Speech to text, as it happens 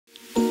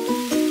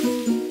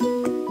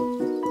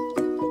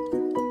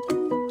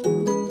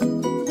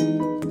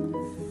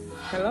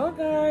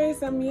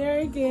I'm here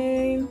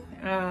again.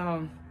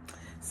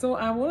 So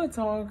I want to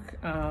talk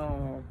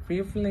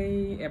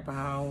briefly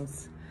about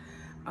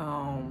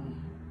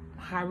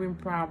having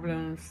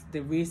problems,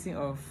 the reason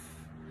of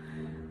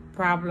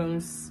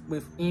problems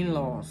with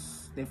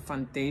in-laws, the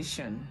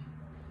foundation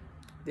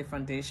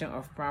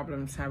of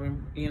problems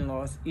having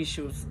in-laws,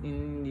 issues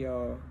in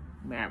your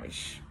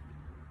marriage.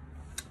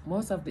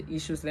 Most of the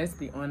issues, let's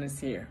be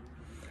honest here,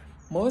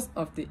 most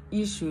of the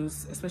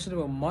issues, especially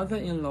with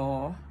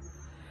mother-in-law,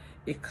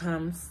 it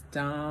comes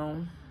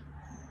down,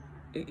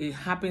 it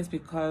happens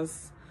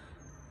because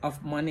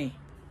of money.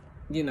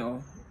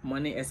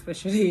 Money,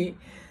 especially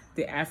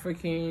the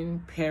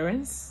African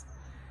parents,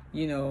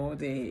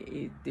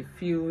 they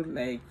feel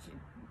like,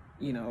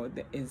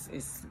 it's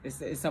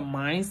a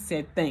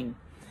mindset thing.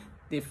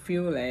 They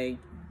feel like,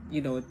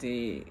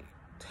 they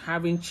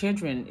having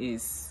children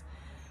is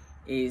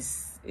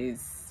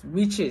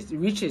riches.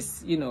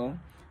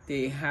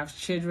 They have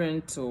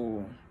children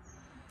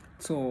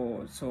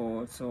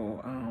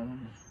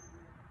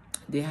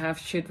they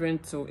have children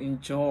to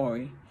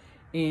enjoy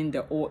in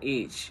the old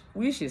age,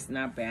 which is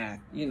not bad.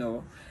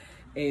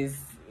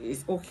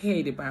 It's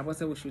okay. The Bible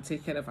says we should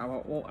take care of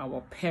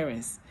our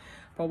parents.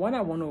 But what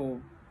I want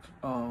to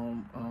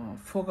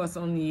focus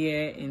on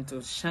here and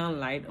to shine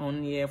light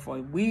on here for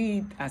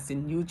we as a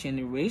new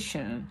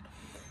generation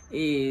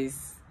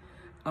is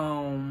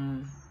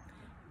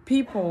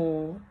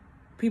people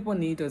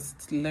need to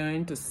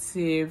learn to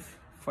save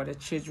for the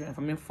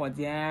children, for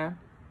their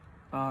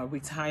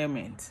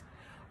retirement.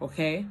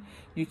 Okay,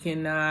 you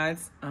cannot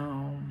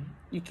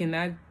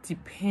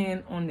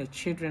depend on the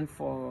children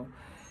for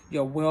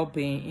your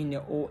well-being in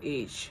your old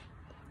age.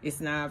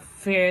 It's not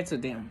fair to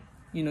them.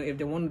 If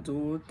they want to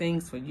do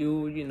things for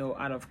you,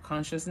 out of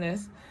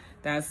consciousness,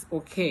 that's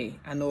okay.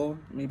 I know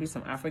maybe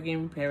some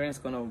African parents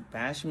gonna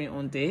bash me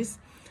on this,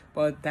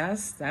 but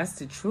that's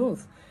the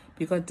truth,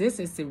 because this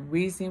is the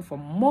reason for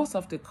most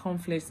of the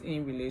conflicts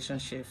in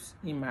relationships,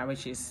 in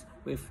marriages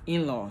with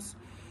in-laws.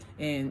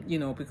 And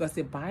because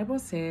the Bible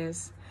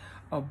says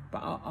a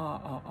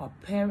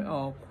parent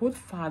or good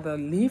father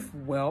leave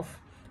wealth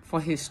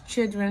for his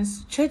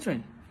children's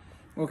children.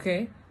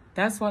 Okay,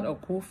 that's what a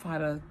good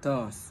father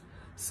does.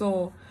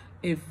 So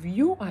if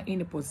you are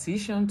in a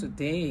position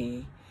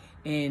today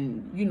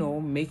and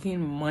making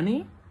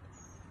money,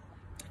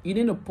 you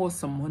need to put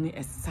some money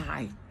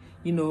aside.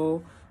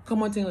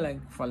 Common thing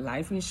like for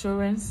life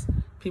insurance,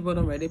 people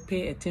don't really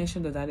pay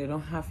attention to that. They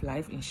don't have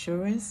life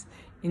insurance,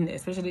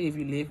 especially if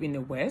you live in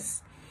the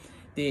West.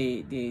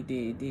 They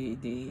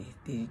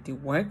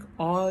work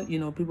all,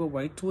 people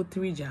work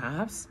 2-3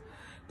 jobs.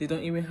 They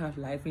don't even have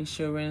life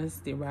insurance.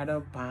 They rather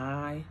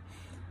buy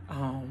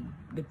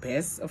the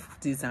best of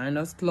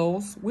designers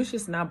clothes, which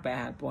is not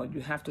bad, but you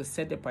have to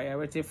set the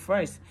priority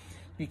first.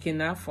 You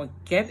cannot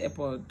forget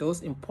about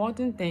those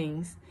important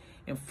things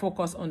and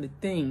focus on the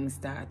things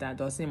that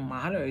doesn't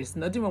matter. It's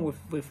not even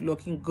with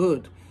looking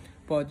good,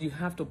 but you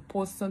have to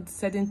put some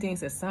certain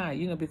things aside,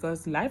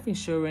 because life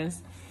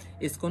insurance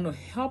is going to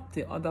help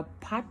the other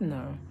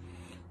partner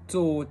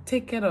to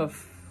take care of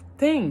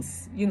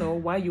things,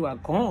 while you are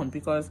gone.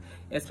 Because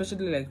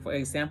especially like, for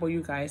example,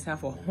 you guys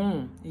have a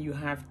home and you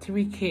have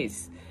 3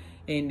 kids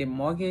and the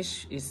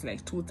mortgage is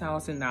like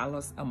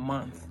 $2,000 a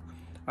month.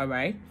 All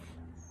right,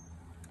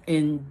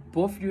 and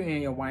both you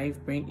and your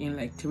wife bring in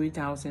like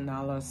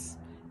 $3,000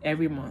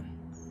 every month.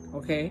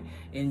 Okay,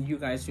 and you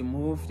guys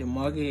remove the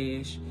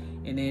mortgage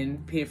and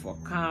then pay for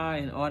a car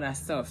and all that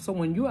stuff. So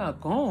when you are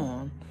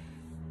gone,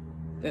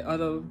 the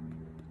other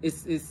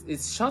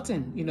it's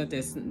shortened.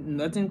 There's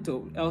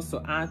nothing else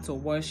to add to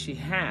what she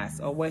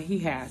has or what he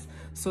has.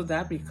 So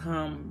that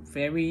become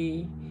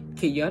very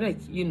chaotic,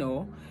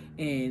 and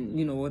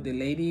the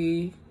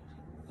lady,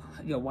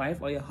 your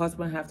wife or your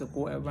husband, have to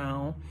go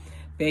around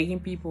begging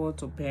people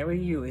to bury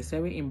you. It's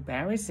very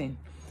embarrassing.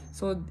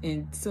 So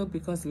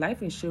because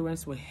life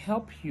insurance will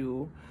help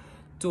you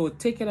to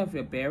take care of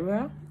your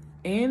burial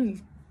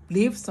and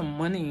leave some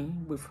money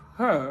with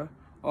her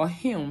or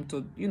him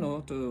to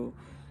to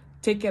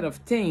take care of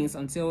things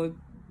until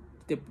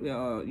the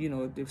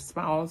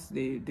spouse,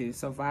 the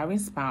surviving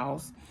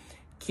spouse,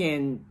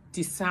 can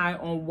decide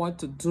on what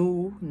to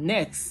do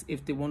next,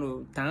 if they want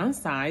to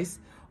downsize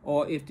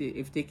or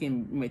if they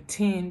can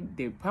maintain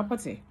their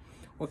property.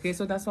 Okay,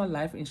 so that's what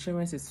life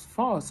insurance is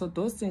for. So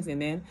those things,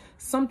 and then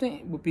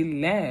something will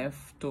be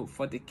left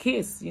for the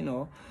kids,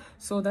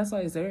 So that's why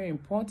it's very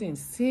important.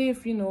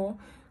 Save,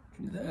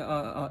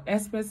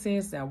 expert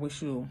says that we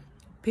should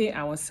pay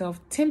ourselves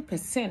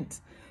 10%,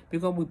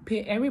 because we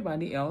pay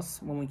everybody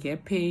else. When we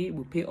get paid,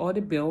 we pay all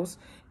the bills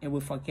and we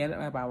forget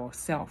about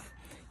ourselves.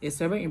 It's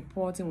very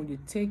important when you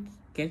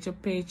get your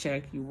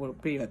paycheck, you will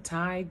pay your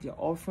tithe, your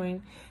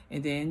offering,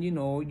 and then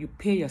you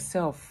pay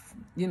yourself,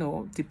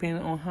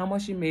 depending on how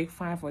much you make,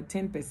 5 or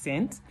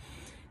 10%.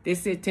 They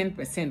say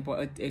 10%,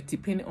 but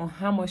depending on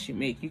how much you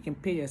make, you can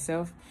pay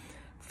yourself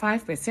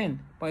 5%.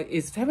 But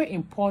it's very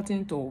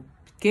important to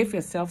give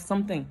yourself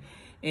something,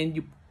 and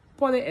you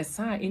put it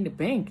aside in the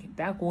bank.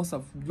 That goes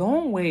a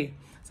long way.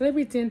 So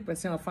every 10%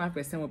 or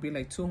 5% will be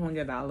like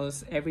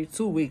 $200 every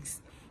 2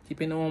 weeks,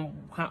 depending on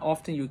how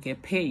often you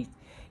get paid,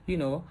 you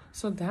know.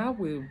 So that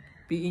will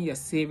be in your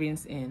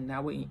savings, and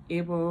that will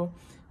enable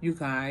you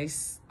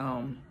guys,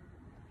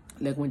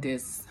 like when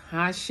there's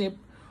hardship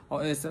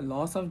or there's a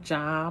loss of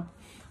job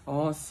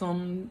or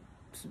some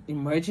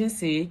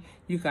emergency,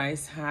 you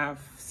guys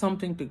have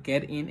something to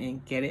get in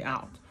and get it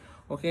out.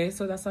 Okay,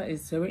 so that's why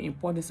it's very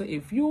important. So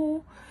if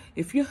you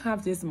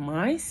have this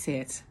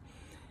mindset,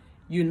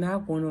 you're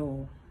not going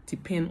to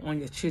depend on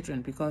your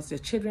children, because your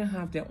children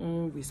have their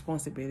own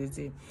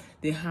responsibility.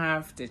 They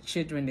have the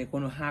children, they're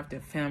going to have their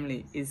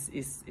family.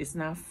 It's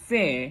not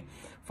fair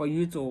for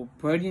you to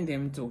burden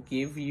them to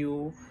give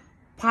you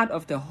part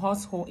of the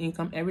household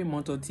income every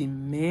month, or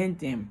demand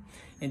them.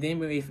 And then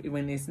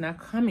when it's not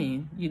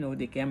coming, you know,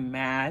 they get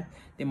mad.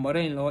 The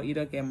mother-in-law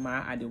either get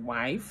mad at the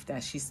wife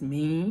that she's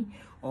mean,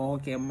 or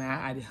get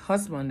mad at the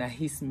husband that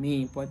he's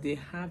mean. But they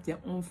have their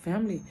own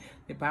family.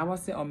 The Bible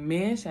says a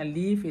man shall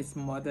leave his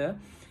mother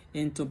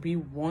and to be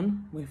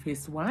one with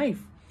his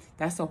wife.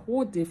 That's a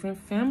whole different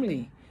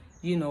family,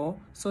 you know.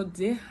 So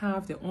they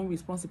have their own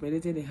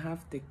responsibility. They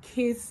have the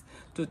kids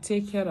to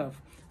take care of.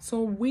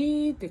 So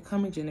we, the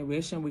coming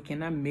generation, we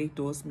cannot make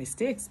those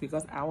mistakes,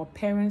 because our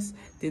parents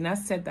did not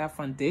set that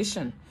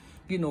foundation.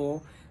 You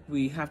know,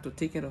 we have to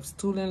take care of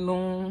student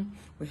loan.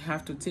 We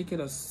have to take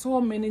care of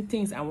so many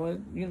things.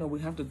 You know, we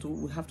have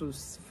to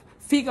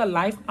figure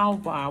life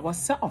out by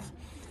ourselves.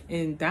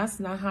 And that's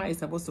not how it's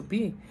supposed to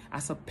be.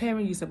 As a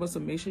parent, you're supposed to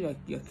make sure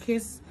your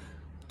kids'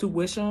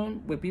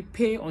 tuition will be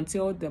paid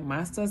until the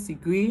master's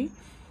degree,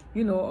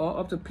 you know, or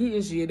up to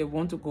PhD they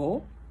want to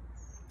go.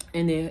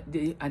 And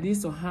they at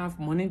least to have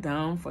money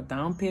down for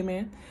down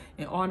payment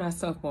and all that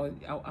stuff. But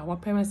our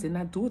parents did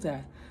not do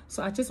that.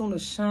 So I just want to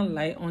shine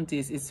light on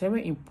this. It's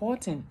very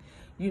important.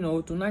 You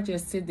know, do not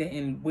just sit there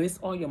and waste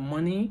all your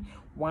money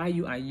while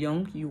you are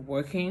young. You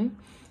working.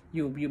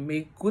 You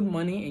make good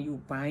money, and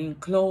you buying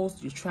clothes.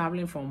 You're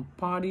traveling from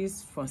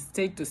parties, from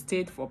state to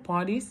state for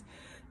parties.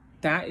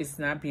 That is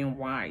not being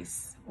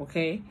wise,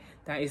 okay?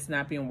 That is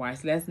not being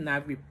wise. Let's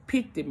not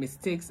repeat the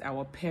mistakes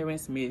our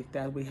parents made,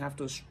 that we have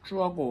to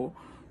struggle,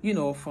 you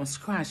know, from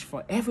scratch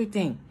for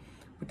everything.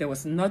 But there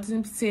was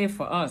nothing saved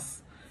for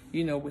us.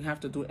 You know, we have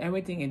to do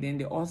everything, and then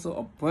they're also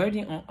a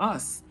burden on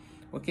us.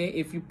 Okay,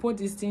 if you put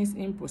these things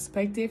in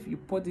perspective, you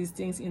put these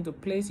things into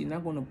place, you're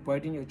not going to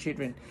burden your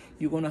children.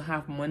 You're going to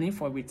have money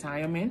for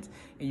retirement,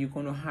 and you're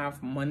going to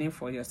have money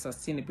for your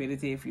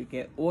sustainability if you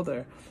get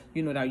older.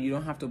 You know that you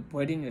don't have to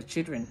burden your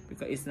children,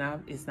 because it's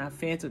not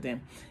fair to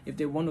them. If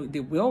they want to,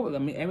 they will. I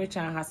mean, every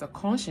child has a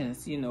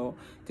conscience. You know,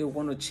 they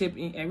want to chip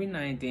in every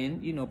now and then.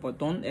 You know, but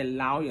don't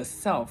allow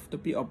yourself to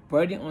be a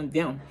burden on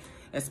them.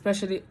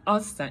 Especially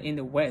us that in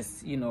the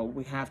West, you know,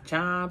 we have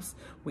jobs,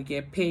 we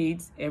get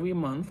paid every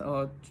month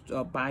or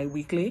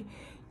bi-weekly.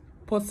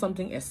 Put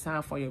something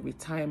aside for your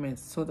retirement,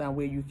 so that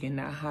way you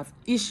cannot have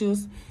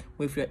issues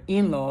with your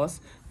in-laws.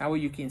 That way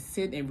you can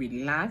sit and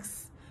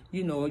relax.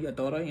 You know, your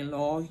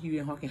daughter-in-law, you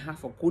and her can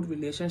have a good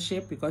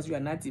relationship, because you are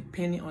not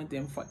depending on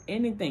them for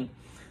anything.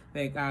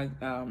 Like I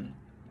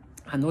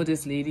know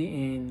this lady,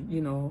 and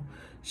you know,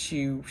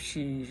 she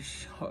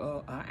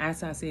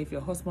asked her, I said, if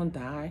your husband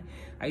die,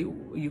 are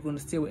you going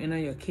to stay with any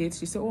of your kids?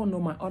 She said, oh no,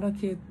 my other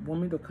kid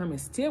want me to come and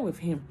stay with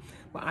him,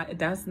 but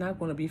that's not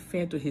going to be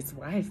fair to his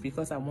wife,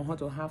 because I want her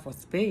to have a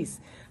space.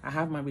 I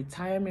have my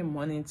retirement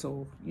money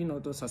to, you know,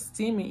 to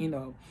sustain me in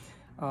a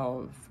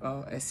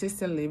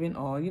assisted living,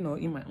 or you know,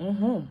 in my own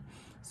home.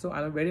 So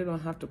I really don't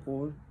have to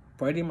go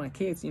burden my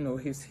kids. You know,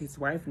 his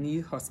wife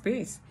needs her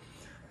space.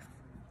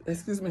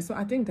 Excuse me. So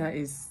I think that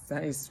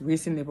is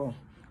reasonable.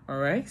 All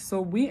right.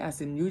 So we,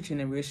 as a new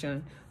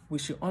generation, we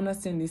should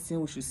understand this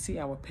thing. We should see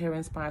our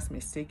parents' past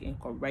mistake and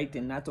correct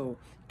them, not to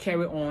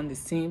carry on the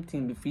same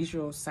thing, the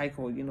visual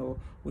cycle. You know,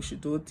 we should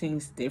do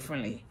things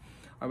differently.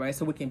 All right.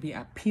 So we can be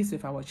at peace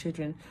with our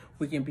children.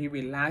 We can be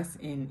relaxed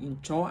and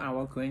enjoy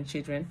our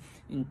grandchildren,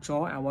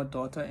 enjoy our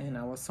daughter and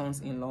our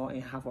sons-in-law,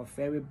 and have a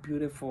very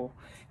beautiful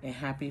and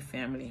happy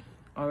family.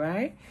 All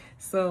right.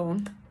 So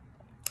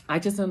I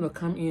just want to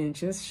come in and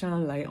just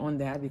shine light on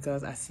that,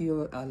 because I see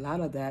a lot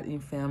of that in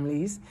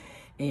families,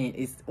 and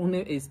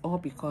it's all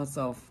because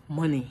of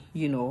money.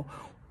 You know,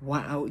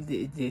 wow,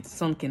 the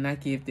son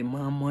cannot give the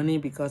mom money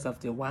because of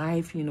the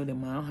wife. You know, the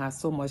mom has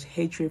so much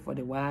hatred for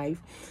the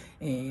wife,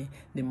 and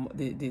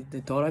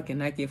the daughter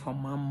cannot give her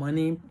mom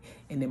money,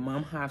 and the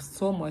mom has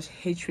so much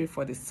hatred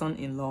for the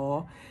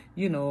son-in-law.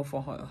 You know,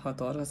 for her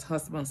daughter's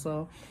husband.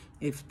 So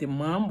if the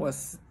mom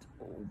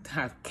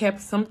have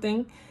kept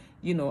something,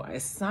 you know,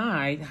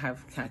 aside,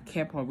 have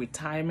kept her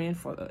retirement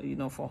for, you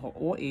know, for her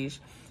old age,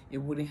 it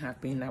wouldn't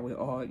have been that way.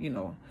 Or, you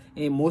know,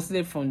 and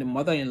mostly from the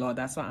mother-in-law.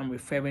 That's why I'm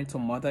referring to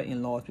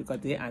mother-in-laws, because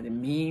they are the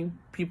main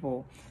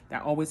people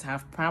that always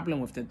have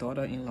problem with the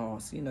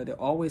daughter-in-laws. You know, they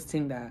always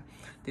think that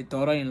the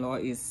daughter-in-law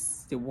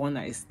is the one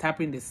that is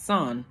tapping the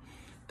son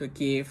to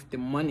give the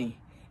money,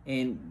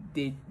 and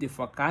they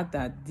forgot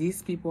that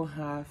these people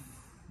have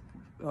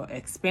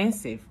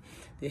expensive.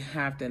 They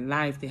have the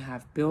life, they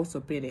have bills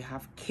to pay, they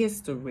have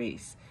kids to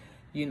raise.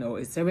 You know,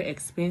 it's very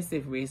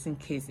expensive raising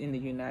kids in the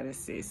United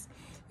States.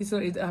 So,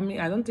 I mean,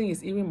 I don't think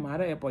it's even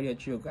matter about your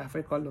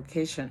geographical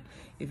location.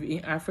 If you're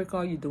in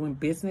Africa, you're doing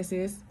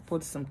businesses,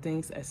 put some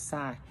things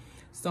aside.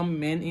 Some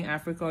men in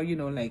Africa, you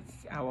know, like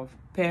our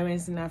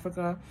parents in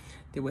Africa,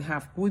 they will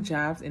have good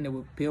jobs and they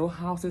will build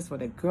houses for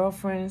their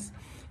girlfriends,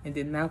 and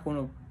they're not going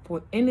to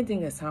put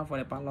anything aside for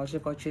their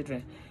biological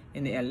children,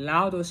 and they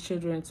allow those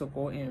children to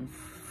go and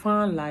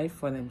find life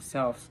for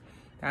themselves.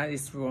 That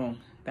is wrong.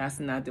 That's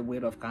not the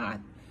will of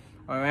God.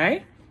 All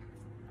right,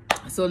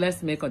 so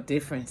let's make a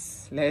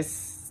difference.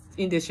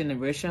 In this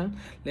generation,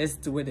 let's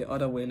do it the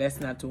other way. Let's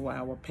not do what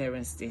our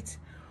parents did.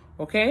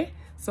 Okay,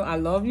 so I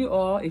love you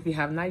all. If you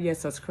have not yet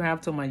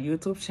subscribed to my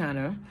YouTube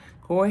channel,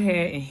 go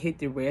ahead and hit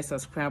the red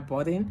subscribe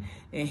button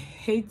and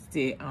hit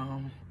the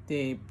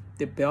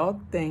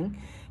bell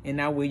thing, and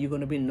that way you're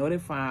going to be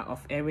notified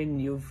of every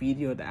new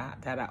video that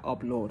I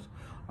upload.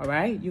 All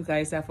right, you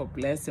guys have a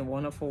blessed and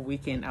wonderful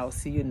weekend. I'll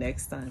see you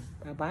next time.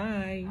 Bye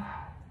bye.